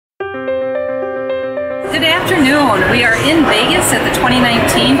Good afternoon. We are in Vegas at the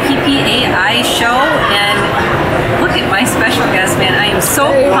 2019 PPAI show, and look at my special guest, man. I am so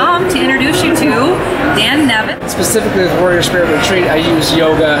pumped to introduce you to Dan Nevin. Specifically with Warrior Spirit Retreat, I use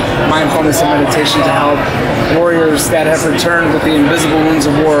yoga, mindfulness, and meditation to help warriors that have returned with the invisible wounds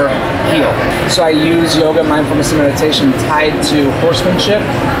of war heal. So I use yoga, mindfulness, and meditation tied to horsemanship,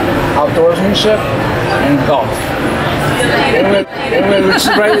 outdoorsmanship, and golf.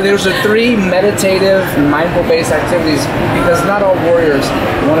 Those are three meditative, mindful-based activities because not all warriors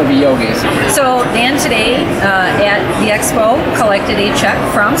want to be yogis. So Dan today at the expo collected a check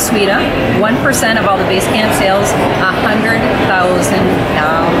from Sweden, 1% of all the base camp sales, $100,000.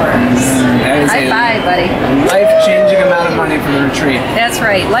 High five, buddy. Life-changing amount of money for the retreat. That's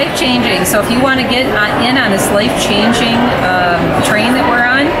right, life-changing. So if you want to get in on this life-changing train that we're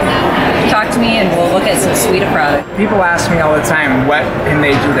on, talk to me and we'll look at some suite of products. People ask me all the time, what can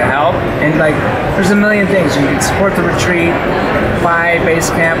they do to help? And like, there's a million things. You can support the retreat, buy base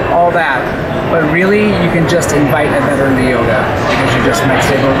camp, all that. But really, you can just invite a veteran to yoga because you just might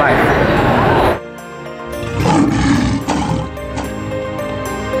save their life.